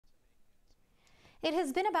It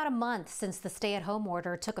has been about a month since the stay-at-home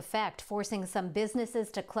order took effect, forcing some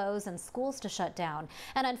businesses to close and schools to shut down.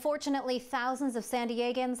 And unfortunately, thousands of San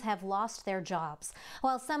Diegans have lost their jobs.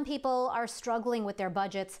 While some people are struggling with their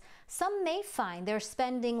budgets, some may find they're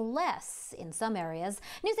spending less in some areas.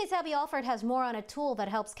 News's Abbie Alford has more on a tool that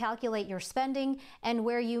helps calculate your spending and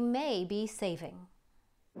where you may be saving.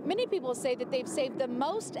 Many people say that they've saved the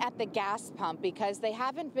most at the gas pump because they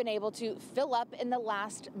haven't been able to fill up in the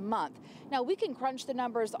last month. Now, we can crunch the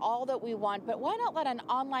numbers all that we want, but why not let an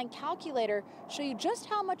online calculator show you just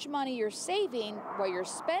how much money you're saving, where you're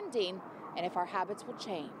spending, and if our habits will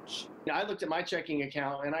change? I looked at my checking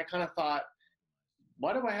account and I kind of thought,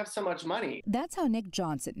 why do I have so much money? That's how Nick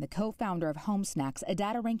Johnson, the co-founder of Home Snacks, a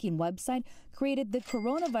data ranking website, created the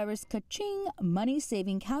coronavirus ka-ching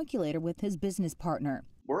money-saving calculator with his business partner.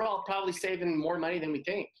 We're all probably saving more money than we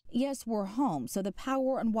think. Yes, we're home, so the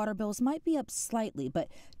power and water bills might be up slightly, but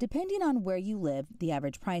depending on where you live, the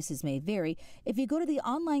average prices may vary. If you go to the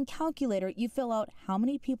online calculator, you fill out how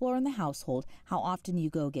many people are in the household, how often you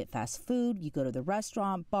go get fast food, you go to the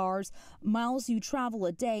restaurant, bars, miles you travel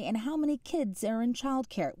a day, and how many kids are in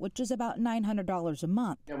childcare, which is about $900 a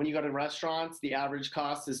month. And when you go to restaurants, the average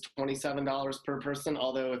cost is $27 per person,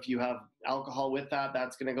 although if you have alcohol with that,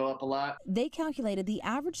 that's going to go up a lot. They calculated the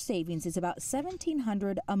average savings is about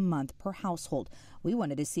 $1,700 a month per household. We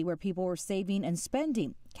wanted to see where people were saving and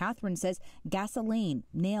spending. Catherine says gasoline,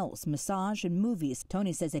 nails, massage, and movies.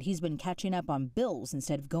 Tony says that he's been catching up on bills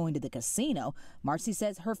instead of going to the casino. Marcy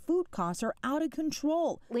says her food costs are out of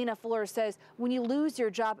control. Lena Fuller says when you lose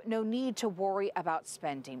your job, no need to worry about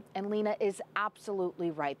spending. And Lena is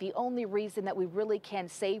absolutely right. The only reason that we really can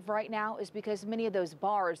save right now is because many of those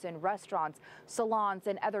bars and restaurants, salons,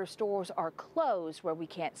 and other stores are closed where we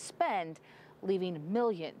can't spend, leaving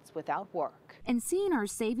millions without work. And seeing our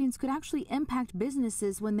savings could actually impact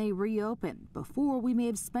businesses when they reopen. Before, we may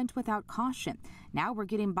have spent without caution. Now we're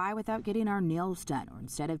getting by without getting our nails done, or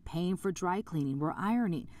instead of paying for dry cleaning, we're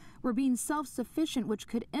ironing. We're being self-sufficient, which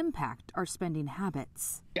could impact our spending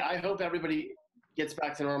habits. Yeah, I hope everybody gets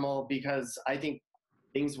back to normal because I think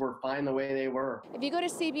things were fine the way they were. If you go to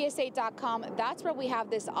CBS8.com, that's where we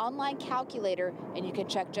have this online calculator, and you can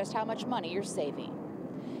check just how much money you're saving.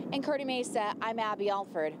 In Kearny Mesa, I'm Abbie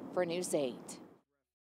Alford for News 8.